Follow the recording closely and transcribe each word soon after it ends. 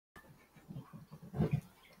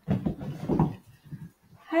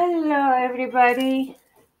Hello, everybody.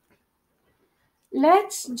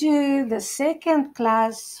 Let's do the second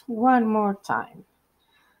class one more time.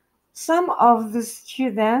 Some of the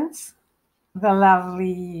students, the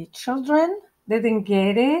lovely children, didn't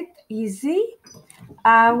get it easy.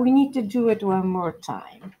 We need to do it one more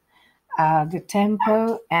time. The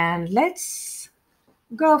tempo, and let's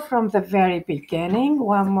go from the very beginning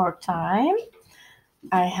one more time.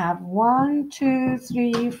 I have 1, 2,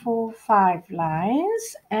 3, 4, 5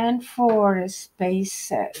 lines and 4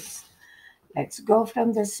 spaces. Let's go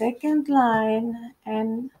from the second line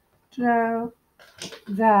and draw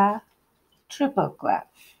the triple clef.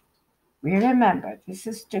 We remember this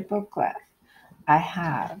is triple clef. I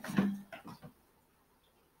have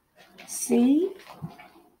C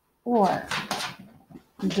or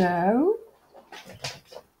Do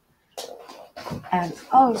and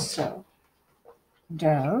also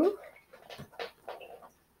Do,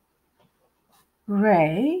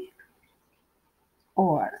 Re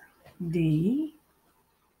or D.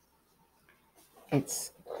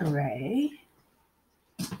 It's Re.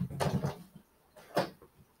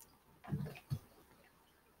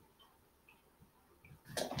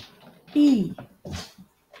 E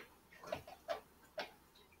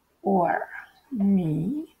or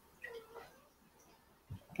Me.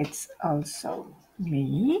 It's also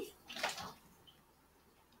Me.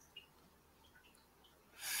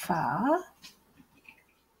 Fa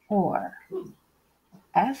or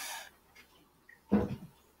F.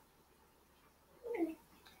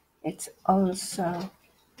 It's also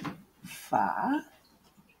Fa.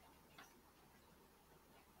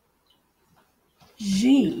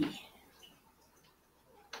 G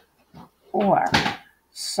or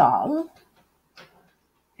Sol.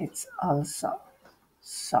 It's also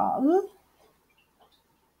Sol.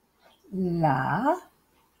 La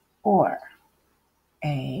or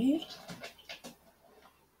A.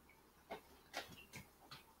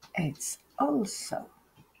 It's also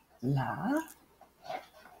La.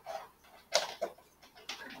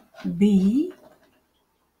 B.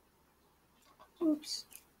 Oops.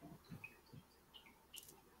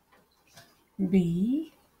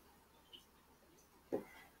 B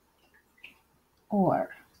or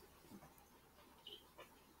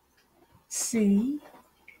C.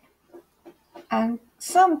 And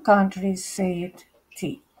some countries say it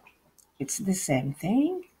T. It's the same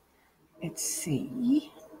thing. It's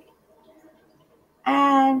C.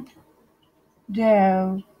 And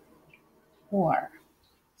Do or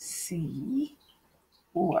C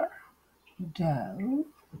or Do.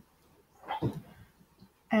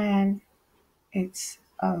 And it's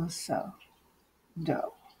also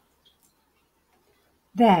Do.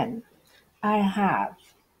 Then I have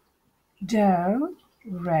Do,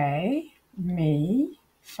 Re, Mi,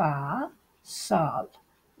 Fa, Sol,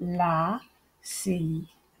 La, Si,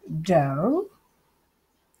 Do,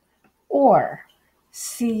 or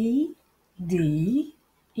C, D,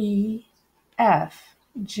 E, F,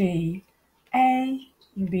 G, A,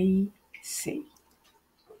 B, C.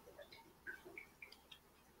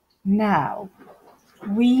 Now,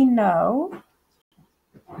 we know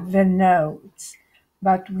the notes,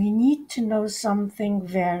 but we need to know something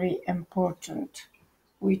very important,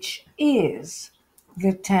 which is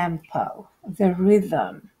the tempo, the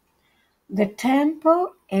rhythm. The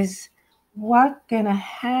tempo is what gonna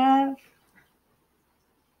have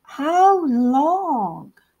how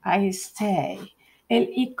long I stay.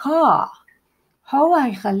 الإيقاع هو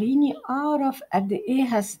هيخليني أعرف قد إيه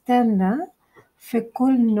هستنى في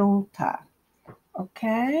كل نوتة.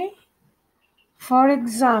 Okay? For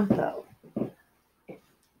example,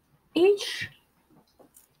 each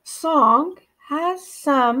song has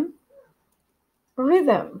some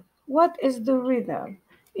rhythm. What is the rhythm?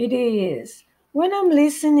 It is when I'm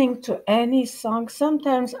listening to any song,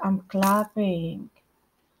 sometimes I'm clapping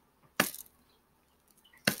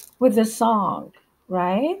with the song,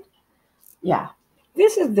 right? Yeah.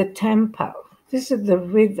 This is the tempo. This is the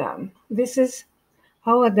rhythm. This is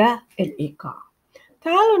هو ده الإيقاع.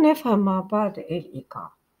 تعالوا نفهم مع بعض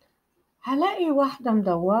الإيقاع. هلاقي واحدة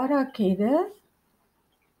مدورة كده.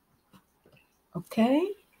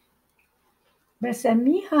 اوكي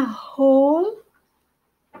بسميها whole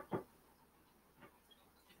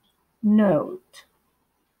note.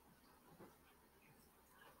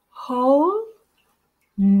 Whole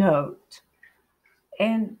note.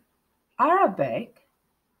 In Arabic,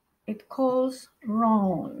 it calls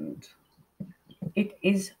round. It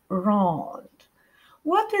is round.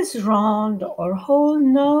 What is round or whole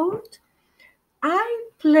note? I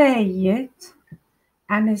play it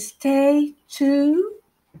and stay 2,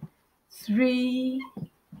 3,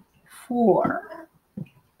 4.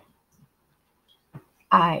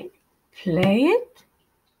 I play it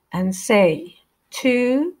and say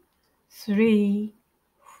 2, 3,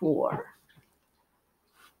 4.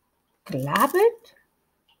 Clap it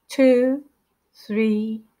 2,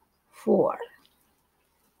 3, 4.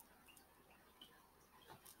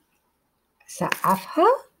 سقفها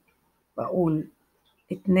بقول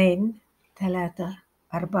 2 3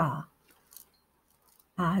 4.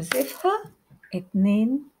 أعزفها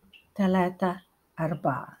 2 3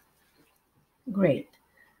 4. Great.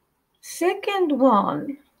 Second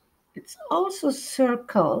one, it's also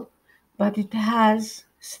circle, but it has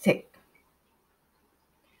stick.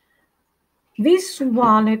 This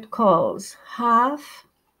one it calls half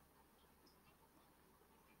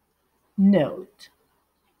note.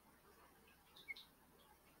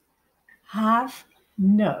 Half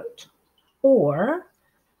note. Or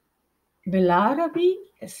بالعربي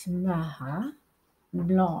اسمها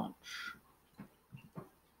blanche.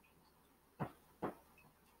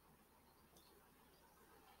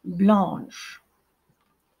 Blanche.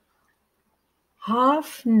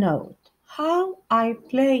 Half note. How I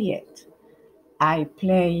play it? I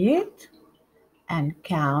play it and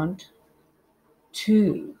count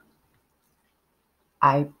 2.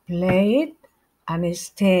 I play it and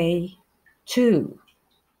stay 2.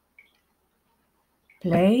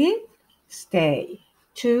 Play it, stay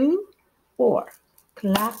 2, or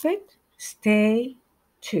clap it, stay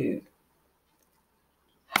 2.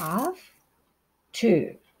 Half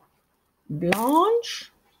 2.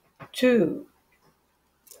 Blanche 2.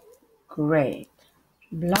 Great.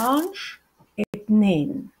 Blanche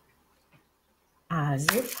 2.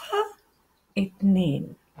 أعزفها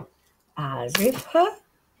 2. أعزفها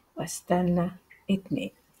واستنى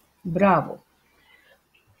 2. برافو.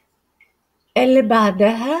 اللي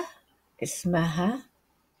بعدها اسمها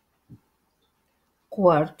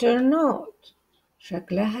quarter note.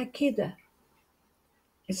 شكلها كده.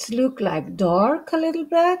 It looks like dark a little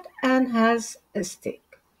bit and has a stick.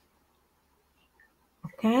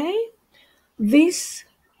 Okay? This,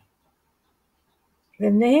 the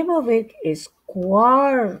name of it is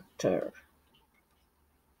quarter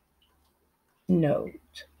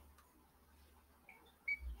note.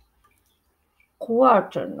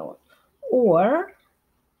 Quarter note. Or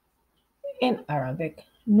in Arabic,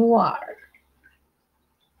 noir.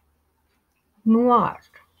 Noir.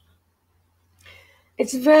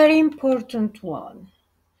 It's a very important one.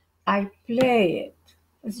 I play it.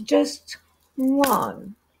 It's just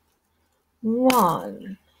 1,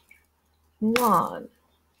 1, 1.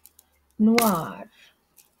 Noir,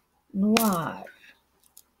 noir,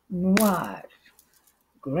 noir.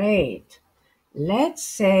 Great. Let's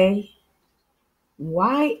say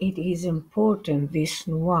why it is important, this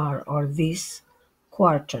noir or this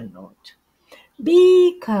quarter note.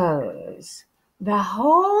 Because the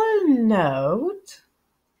whole note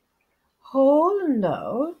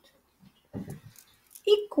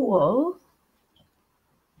equal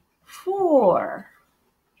 4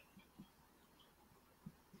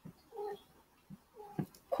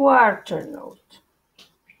 quarter note.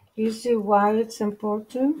 You see why it's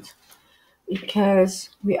important? Because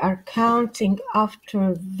we are counting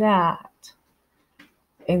after that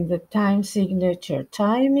in the time signature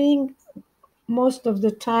timing, most of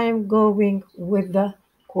the time going with the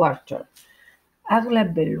quarter.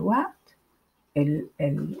 أغلب الوقت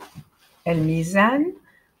الميزان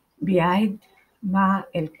بيعد مع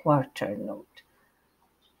الكوارتر نوت.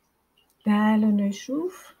 تعالوا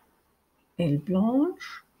نشوف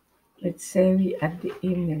البلانش بتساوي قد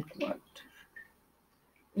ايه من الكوارتر.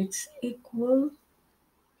 It's equal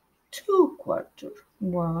 2 quarter.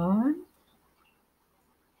 1,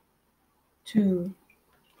 2.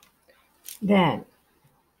 Then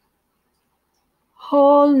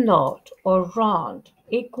whole note or round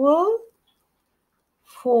equal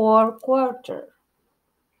 4 quarter.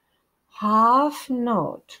 Half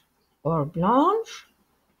note or blanche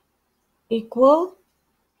equal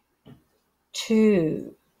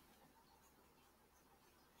 2.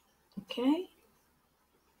 Okay?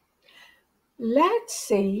 Let's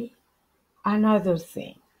see another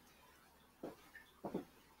thing.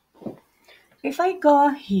 If I go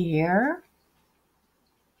here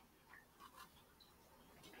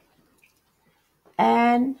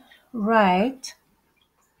and write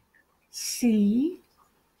C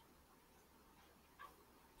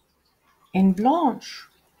in blanche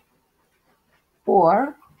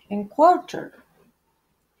or in quarter.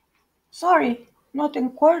 Sorry, not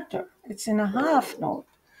in quarter. It's in a half note.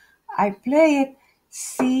 I play it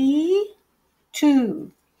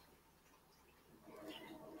C2.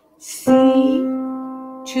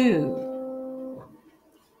 C2.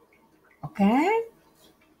 Okay?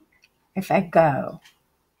 If I go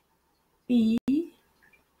E,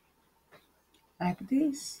 like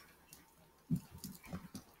this.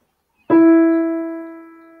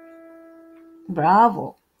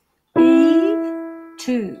 Bravo.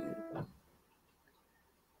 E2,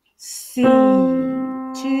 C2,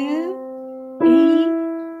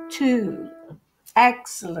 E2.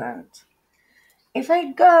 Excellent. If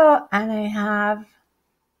I go and I have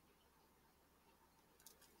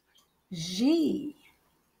G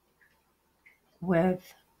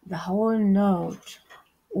with the whole note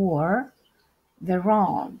or the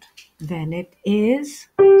round, then it is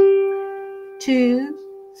 2,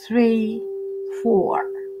 3, 4.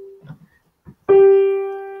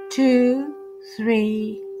 2,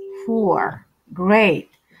 3, 4. Great.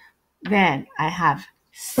 Then I have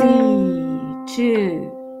C2,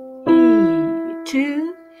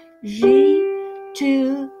 E2,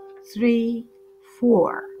 G2, 3,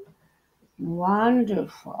 4.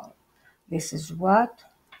 Wonderful. This is what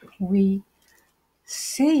we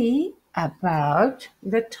see about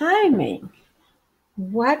the timing.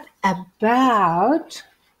 What about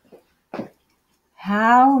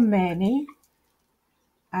how many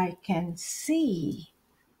I can see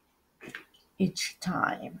each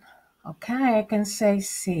time? Okay, I can say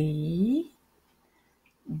C,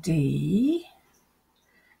 D,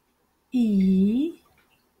 E,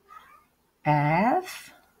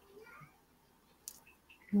 F,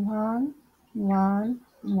 1, 1,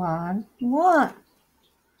 1, 1.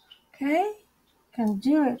 Okay, can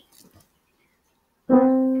do it.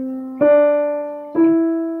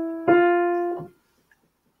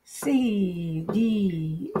 C,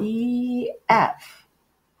 D, E, F.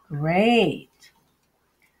 Great.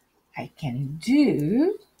 I can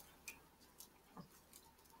do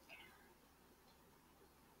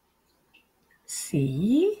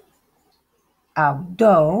C,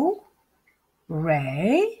 do,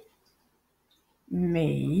 re,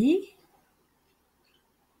 mi,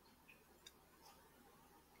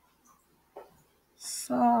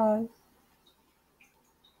 sol.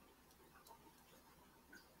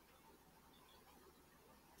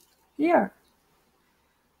 Here.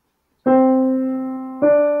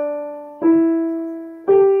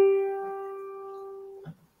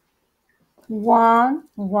 One,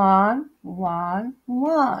 one, one,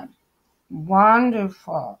 one.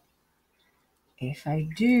 Wonderful. If I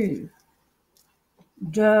do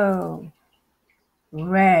do,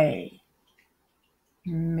 re,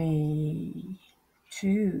 mi,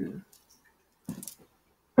 2,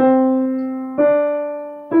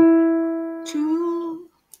 2.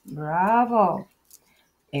 Bravo.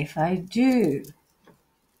 If I do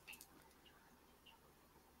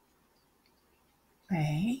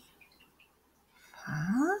re,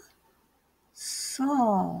 fa,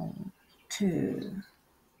 sol, 2.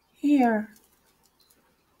 Here.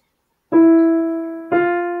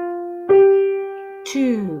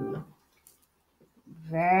 2.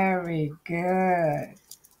 Very good.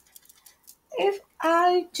 If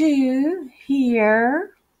I do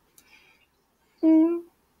here,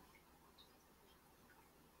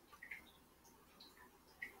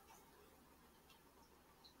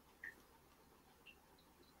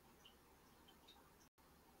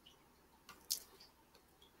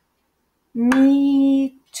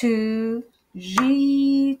 me 2,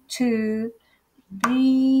 G2,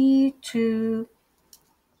 B2,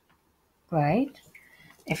 right?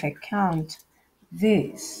 If I count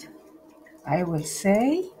this, I will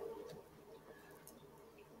say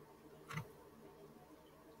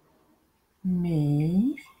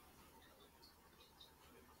mi,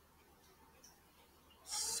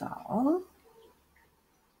 sol,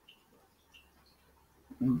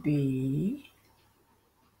 B,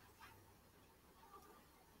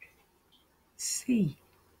 C.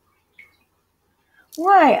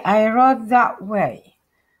 Why I wrote that way?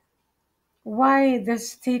 Why the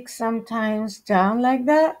stick sometimes down like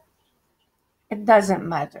that? It doesn't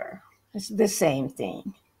matter. It's the same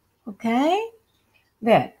thing. Okay?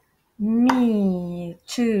 Then me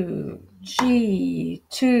 2,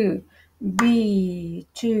 G2,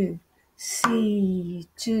 B2,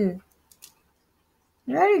 C2.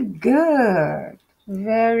 Very good.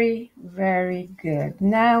 Very, very good.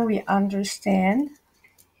 Now we understand.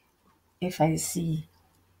 If I see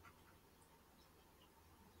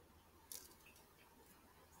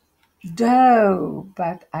do,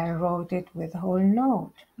 but I wrote it with whole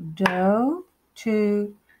note. Do,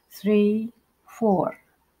 2, 3, 4.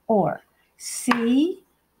 Or C,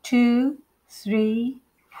 2, 3,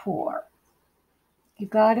 4. You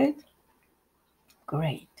got it?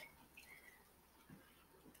 Great.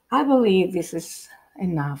 I believe this is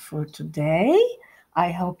enough for today.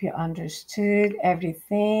 I hope you understood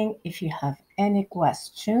everything. If you have any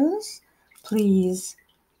questions, please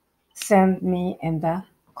send me in the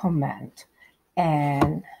comment.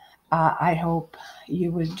 And I hope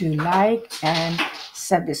you will do like and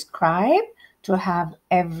subscribe to have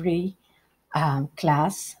every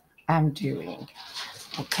class I'm doing.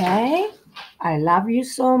 Okay? I love you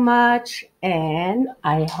so much, and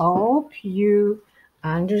I hope you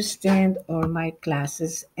understand all my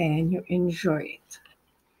classes and you enjoy it.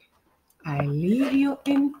 I leave you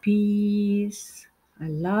in peace. I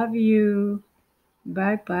love you.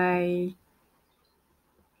 Bye bye.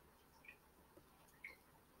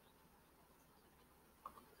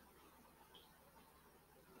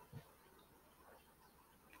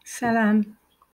 Salam.